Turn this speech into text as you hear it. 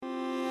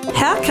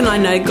How can I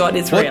know God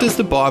is real? What does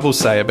the Bible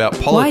say about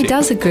Why politics?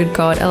 does a good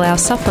God allow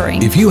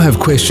suffering? If you have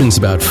questions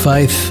about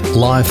faith,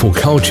 life or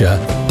culture,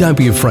 don't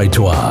be afraid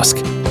to ask.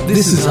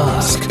 This is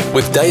Ask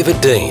with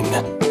David Deane.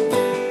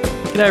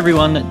 G'day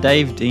everyone,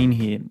 Dave Deane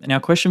here, and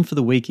our question for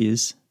the week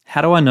is,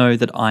 how do I know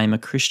that I am a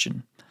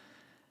Christian?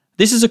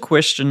 This is a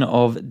question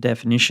of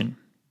definition.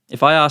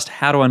 If I asked,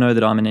 how do I know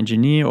that I'm an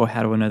engineer, or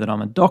how do I know that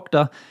I'm a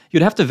doctor,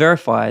 you'd have to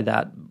verify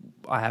that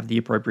I have the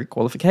appropriate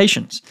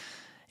qualifications.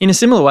 In a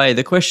similar way,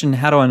 the question,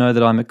 how do I know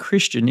that I'm a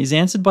Christian, is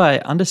answered by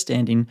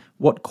understanding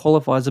what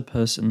qualifies a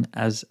person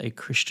as a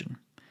Christian.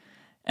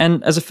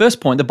 And as a first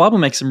point, the Bible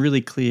makes some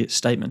really clear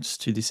statements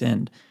to this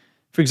end.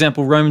 For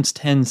example, Romans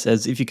 10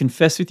 says, if you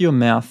confess with your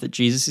mouth that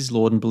Jesus is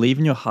Lord and believe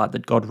in your heart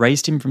that God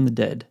raised him from the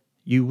dead,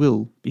 you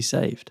will be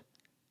saved.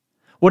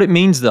 What it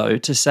means, though,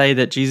 to say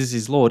that Jesus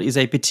is Lord is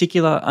a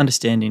particular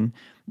understanding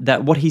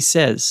that what he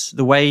says,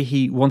 the way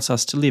he wants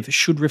us to live,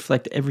 should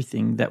reflect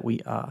everything that we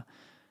are.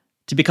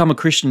 To become a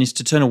Christian is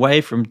to turn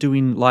away from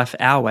doing life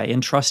our way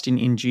and trusting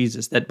in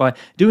Jesus, that by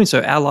doing so,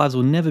 our lives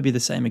will never be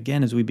the same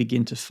again as we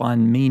begin to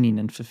find meaning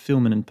and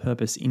fulfillment and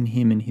purpose in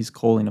him and his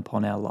calling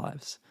upon our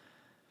lives.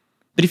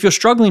 But if you're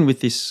struggling with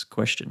this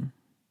question,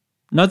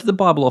 know that the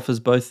Bible offers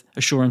both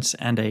assurance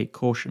and a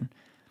caution.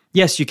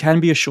 Yes, you can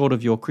be assured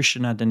of your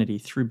Christian identity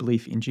through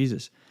belief in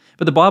Jesus,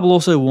 but the Bible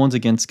also warns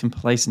against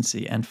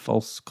complacency and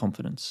false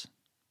confidence.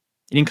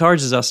 It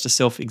encourages us to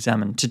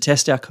self-examine, to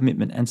test our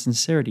commitment and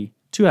sincerity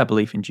to our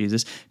belief in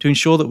Jesus, to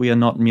ensure that we are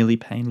not merely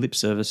paying lip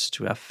service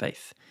to our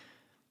faith.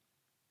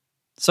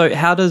 So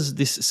how does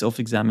this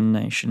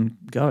self-examination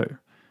go?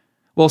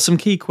 Well, some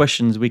key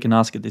questions we can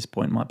ask at this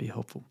point might be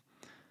helpful.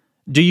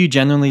 Do you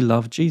genuinely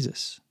love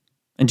Jesus?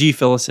 And do you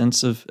feel a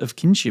sense of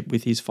kinship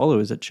with his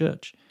followers at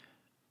church?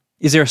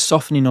 Is there a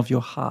softening of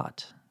your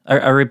heart,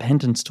 a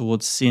repentance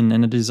towards sin,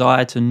 and a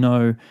desire to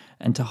know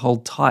and to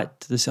hold tight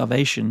to the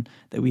salvation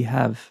that we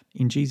have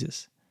in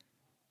Jesus?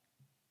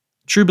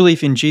 True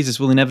belief in Jesus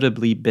will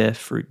inevitably bear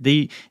fruit.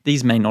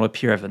 These may not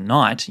appear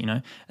overnight,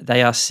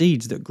 they are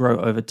seeds that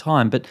grow over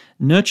time, but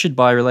nurtured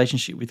by a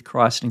relationship with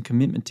Christ and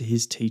commitment to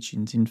his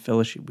teachings in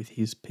fellowship with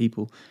his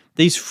people.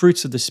 These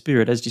fruits of the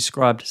Spirit, as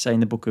described, say,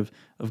 in the book of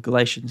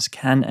Galatians,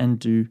 can and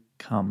do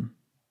come.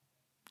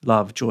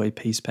 Love, joy,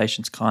 peace,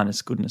 patience,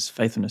 kindness, goodness,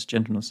 faithfulness,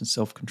 gentleness, and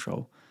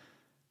self-control.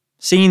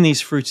 Seeing these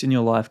fruits in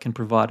your life can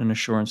provide an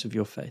assurance of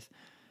your faith.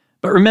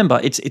 But remember,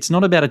 it's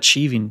not about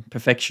achieving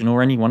perfection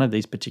or any one of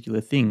these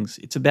particular things.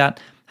 It's about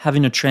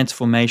having a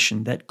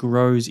transformation that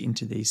grows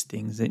into these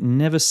things. It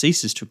never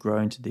ceases to grow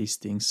into these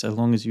things so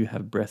long as you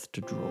have breath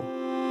to draw.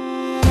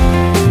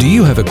 Do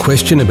you have a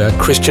question about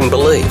Christian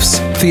beliefs,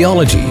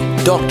 theology,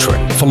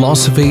 doctrine,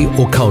 philosophy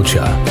or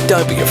culture?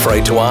 Don't be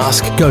afraid to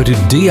ask. Go to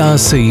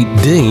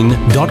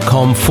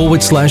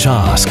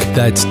drcdeane.com/ask.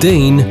 That's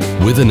Deane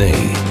with an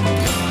E.